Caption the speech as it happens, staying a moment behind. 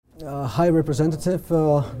High Representative,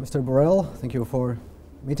 Mr. Borrell, thank you for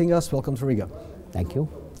meeting us. Welcome to Riga. Thank you.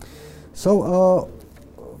 So,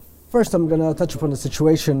 first I'm going to touch upon the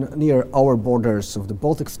situation near our borders of the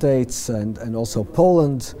Baltic states and also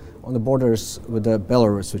Poland on the borders with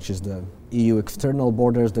Belarus, which is the EU external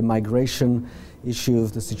borders, the migration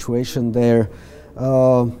issues, the situation there.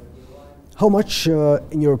 How much,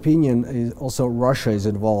 in your opinion, is also Russia is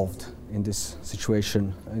involved in this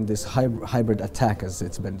situation, in this hybrid attack as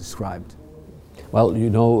it's been described? Well, you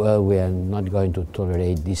know, we are not going to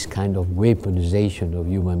tolerate this kind of weaponization of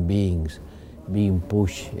human beings being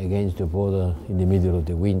pushed against the border in the middle of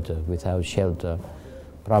the winter without shelter,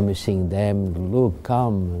 promising them, look,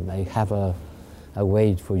 come, I have a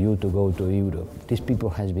way for you to go to Europe. These people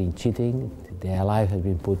has been cheating, their life has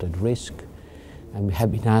been put at risk, and we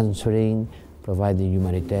have been answering, providing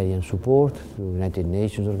humanitarian support to United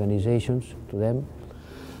Nations organizations to them,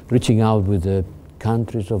 reaching out with the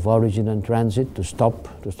countries of origin and transit to stop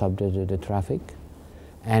the traffic,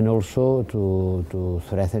 and also to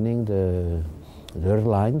threatening the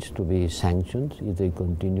airlines to be sanctioned if they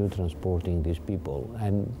continue transporting these people.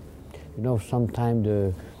 And you know, sometimes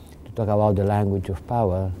to talk about the language of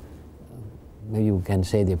power, maybe we can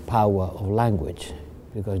say the power of language,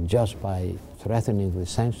 because just by threatening with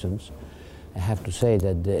sanctions, I have to say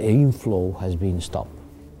that the inflow has been stopped.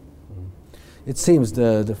 It seems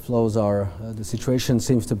the flows are, the situation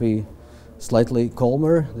seems to be slightly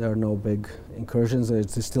calmer. There are no big incursions.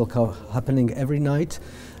 It's still happening every night.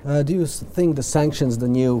 Do you think the sanctions, the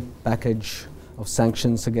new package of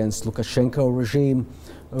sanctions against Lukashenko regime,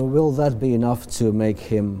 will that be enough to make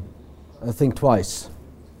him think twice?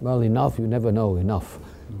 Well, enough, you never know enough.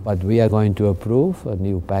 But we are going to approve a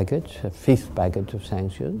new package, a fifth package of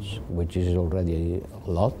sanctions, which is already a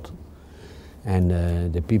lot.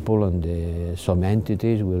 And the people and some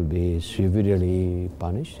entities will be severely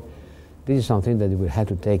punished. This is something that we have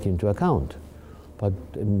to take into account. But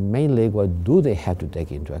mainly what do they have to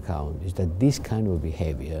take into account is that this kind of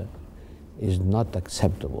behavior is not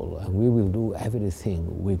acceptable, and we will do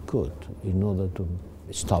everything we could in order to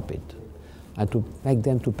stop it and to make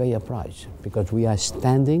them to pay a price, because we are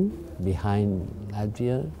standing behind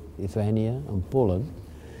Latvia, Lithuania and Poland.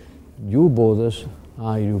 Your borders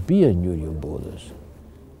are European Union borders,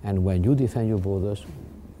 and when you defend your borders,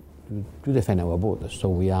 you defend our borders, so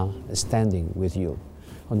we are standing with you.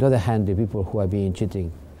 On the other hand, the people who are being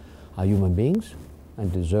cheating are human beings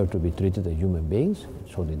and deserve to be treated as human beings,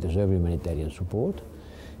 so they deserve humanitarian support,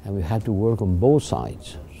 and we have to work on both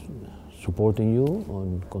sides, supporting you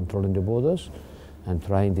on controlling the borders and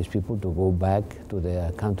trying these people to go back to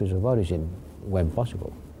their countries of origin when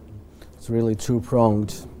possible. It's really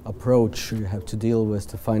two-pronged approach you have to deal with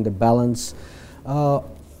to find a balance.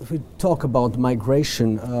 If we talk about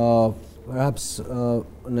migration, perhaps on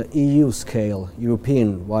an EU scale,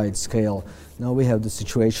 European-wide scale, now we have the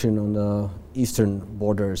situation on the eastern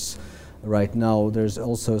borders. Right now there's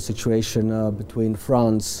also a situation between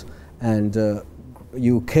France and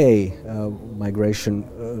UK. Migration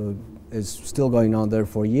is still going on there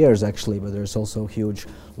for years actually, but there's also huge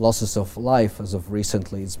losses of life as of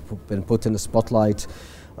recently. It's been put in the spotlight.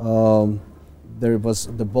 There was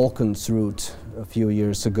the Balkans route a few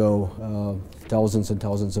years ago, thousands and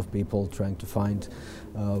thousands of people trying to find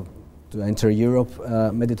to enter Europe.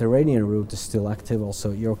 Mediterranean route is still active.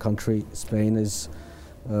 Also your country, Spain, is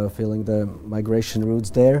filling the migration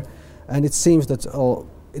routes there, and it seems that all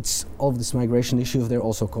of this migration issues, they're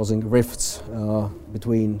also causing rifts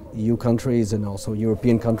between EU countries and also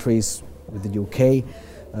European countries with the UK,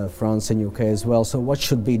 France and UK as well. So what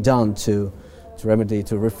should be done to remedy,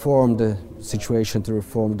 to reform the situation, to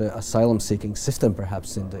reform the asylum-seeking system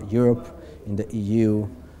perhaps in Europe, in the EU,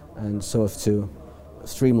 and so as to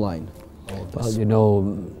streamline all of this? Well, you know,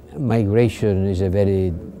 migration is a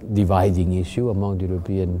very dividing issue among the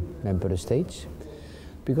European member states,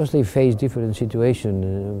 because they face different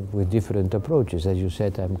situations with different approaches. As you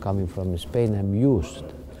said, I'm coming from Spain. I'm used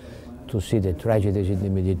to see the tragedies in the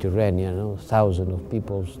Mediterranean. You know, thousands of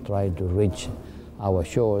people trying to reach our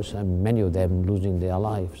shores, and many of them losing their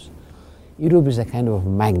lives. Europe is a kind of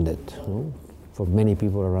magnet, you know, for many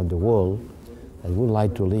people around the world that would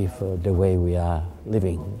like to live the way we are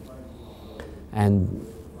living. And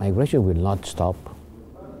migration will not stop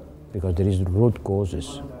because there is root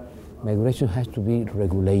causes. Migration has to be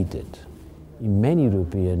regulated. In many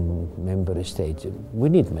European member states, we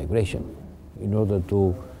need migration in order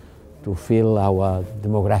to fill our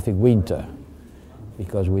demographic winter,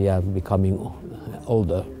 because we are becoming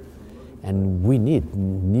older and we need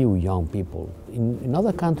new young people. In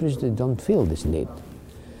other countries, they don't feel this need.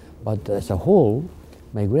 But as a whole,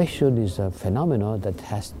 Migration is a phenomenon that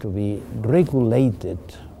has to be regulated,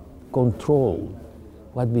 controlled.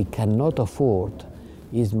 What we cannot afford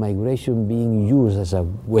is migration being used as a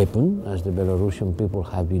weapon, as the Belarusian people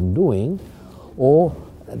have been doing, or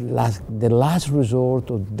the last resort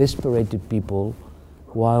of desperate people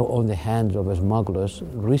who are on the hands of smugglers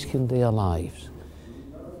risking their lives.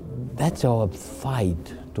 That's our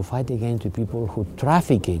fight, to fight against the people who are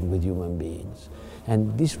trafficking with human beings.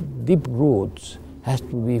 And these deep roots has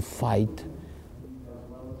to be fight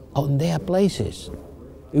on their places.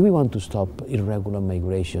 If we want to stop irregular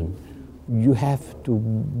migration, you have to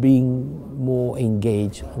be more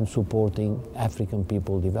engaged in supporting African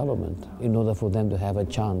people development in order for them to have a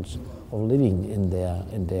chance of living in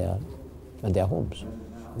their homes.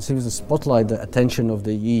 It seems the spotlight, the attention of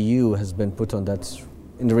the EU has been put on that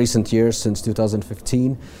in the recent years, since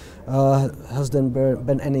 2015. Has there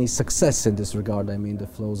been any success in this regard? I mean, the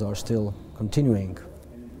flows are still continuing,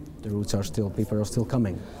 the routes are still, people are still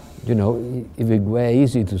coming. You know, if it were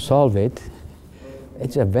easy to solve it,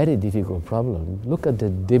 it's a very difficult problem. Look at the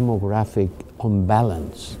demographic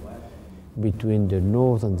imbalance between the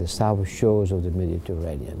north and the south shores of the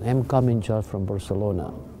Mediterranean. I'm coming just from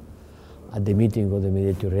Barcelona at the meeting of the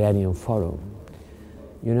Mediterranean Forum.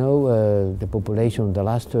 You know, the population in the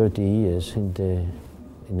last 30 years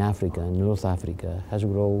in Africa, in North Africa, has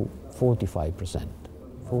grown 45%.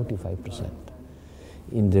 45%.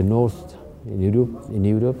 In the north, in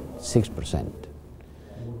Europe, 6%.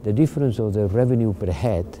 The difference of the revenue per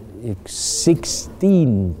head is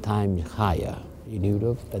 16 times higher in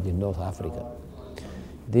Europe than in North Africa.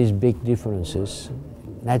 These big differences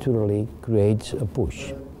naturally creates a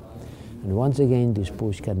push. And once again, this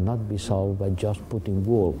push cannot be solved by just putting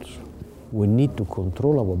walls. We need to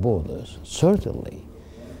control our borders, certainly,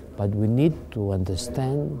 but we need to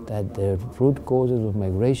understand that the root causes of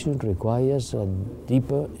migration requires a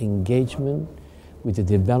deeper engagement with the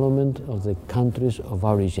development of the countries of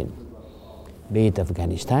origin, be it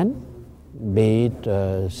Afghanistan, be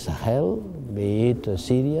it Sahel, be it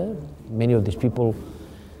Syria. Many of these people,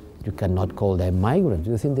 you cannot call them migrants.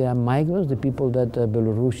 Do you think they are migrants, the people that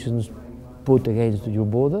Belarusians put against your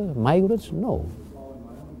border? Migrants? No.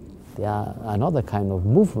 They are another kind of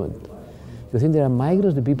movement. Do you think they are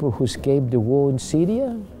migrants, the people who escaped the war in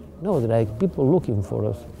Syria? No, they are people looking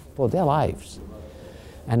for their lives.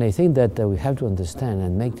 And I think that we have to understand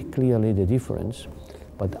and make clearly the difference.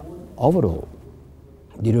 But overall,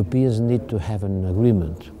 the Europeans need to have an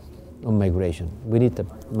agreement on migration. We need a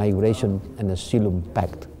migration and asylum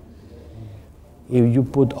pact. If you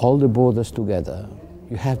put all the borders together,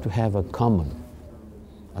 you have to have a common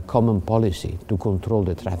policy to control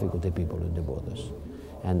the traffic of the people in the borders.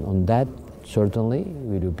 And on that, certainly,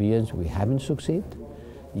 we Europeans, we haven't succeeded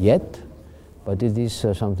yet, but it is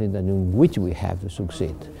something that in which we have to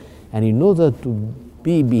succeed. And in order to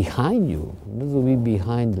be behind you, in order to be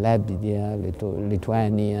behind Latvia,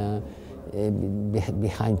 Lithuania,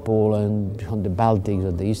 behind Poland, behind the Baltics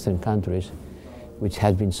or the eastern countries, which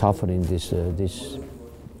has been suffering this,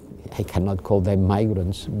 I cannot call them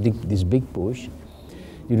migrants, this big push,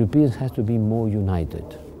 Europeans have to be more united.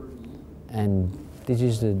 And this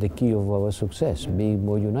is the key of our success, being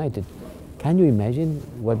more united. Can you imagine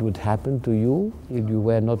what would happen to you if you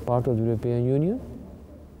were not part of the European Union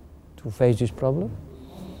to face this problem?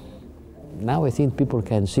 Now I think people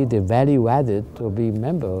can see the value added of being a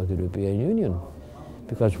member of the European Union,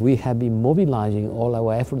 because we have been mobilizing all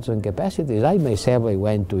our efforts and capacities. I myself, I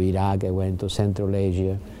went to Iraq, I went to Central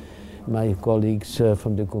Asia. My colleagues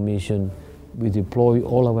from the Commission, we deploy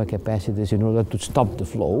all our capacities in order to stop the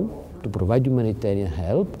flow, to provide humanitarian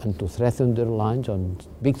help, and to threaten their lines on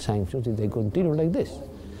big sanctions if they continue like this.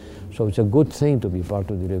 So it's a good thing to be part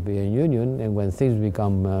of the European Union, and when things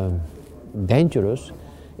become dangerous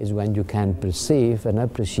is when you can perceive and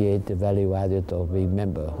appreciate the value added of being a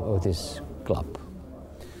member of this club.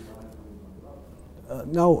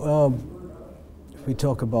 Now, if we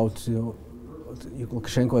talk about,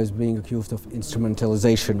 Lukashenko is being accused of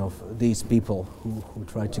instrumentalization of these people who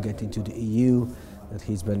tried to get into the EU, that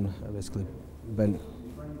he's been basically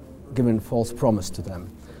given false promise to them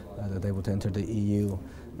that they would enter the EU.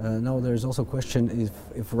 Now there's also a question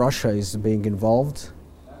if Russia is being involved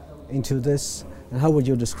into this, and how would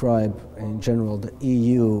you describe in general the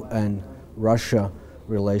EU and Russia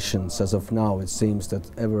relations as of now? It seems that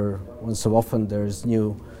once so often there's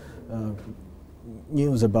new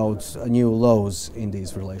news about new lows in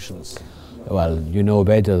these relations. Well, you know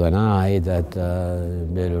better than I that the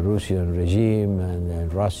Belarusian regime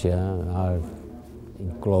and Russia are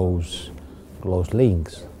in close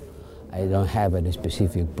links. I don't have any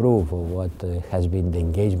specific proof of what has been the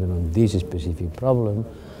engagement on this specific problem,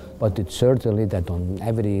 but it's certainly that on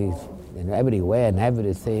in every way and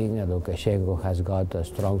everything, Lukashenko has got a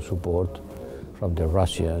strong support from the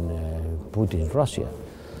Putin's Russia.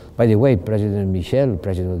 By the way, President Michel,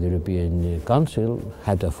 President of the European Council,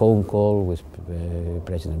 had a phone call with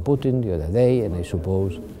President Putin the other day, and I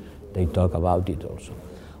suppose they talk about it also.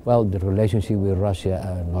 Well, the relationship with Russia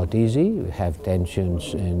are not easy. We have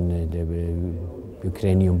tensions in the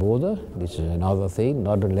Ukrainian border. This is another thing,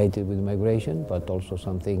 not related with migration, but also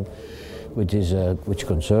something which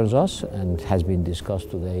concerns us and has been discussed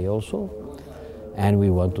today also. And we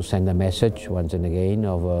want to send a message once and again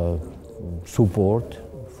of support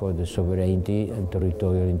for the sovereignty and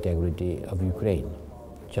territorial integrity of Ukraine,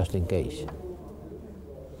 just in case.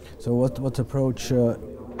 So what approach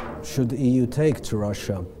should the EU take to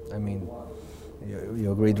Russia? I mean,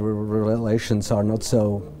 you agreed relations are not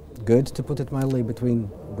so good, to put it mildly, between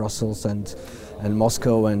Brussels and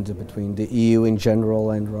Moscow, and between the EU in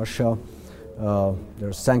general and Russia. There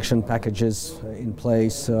are sanction packages in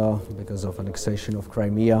place because of annexation of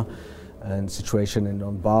Crimea and situation in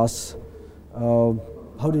Donbass.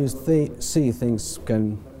 How do you see things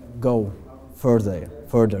can go further?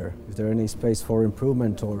 Is there any space for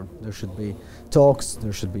improvement, or there should be talks,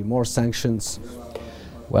 there should be more sanctions?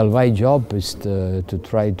 Well, my job is to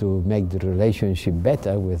try to make the relationship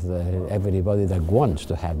better with everybody that wants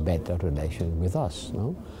to have better relations with us.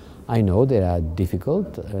 No? I know they are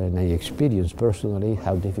difficult, and I experience personally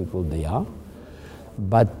how difficult they are.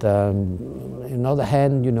 But on the other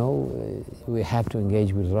hand, we have to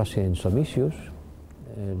engage with Russia in some issues.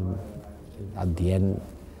 At the end,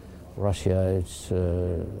 Russia is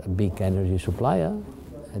a big energy supplier.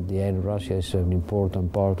 At the end, Russia is an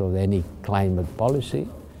important part of any climate policy.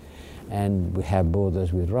 And we have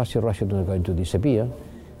borders with Russia. Russia is not going to disappear.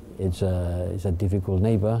 It's a difficult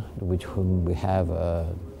neighbor with whom we have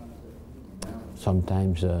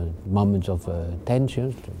sometimes moments of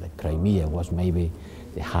tensions. The Crimea was maybe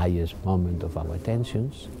the highest moment of our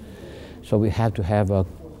tensions. So we have to have a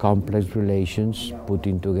complex relations,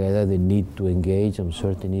 putting together the need to engage on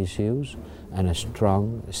certain issues and a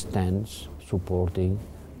strong stance supporting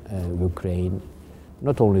Ukraine,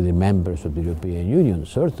 not only the members of the European Union,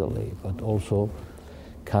 certainly, but also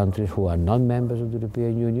countries who are not members of the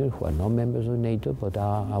European Union, who are not members of NATO, but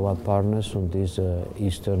are our partners on this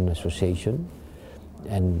Eastern Association,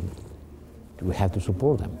 and we have to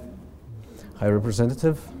support them. High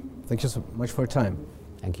Representative, thank you so much for your time.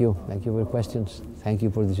 Thank you. Thank you for your questions. Thank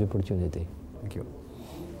you for this opportunity. Thank you.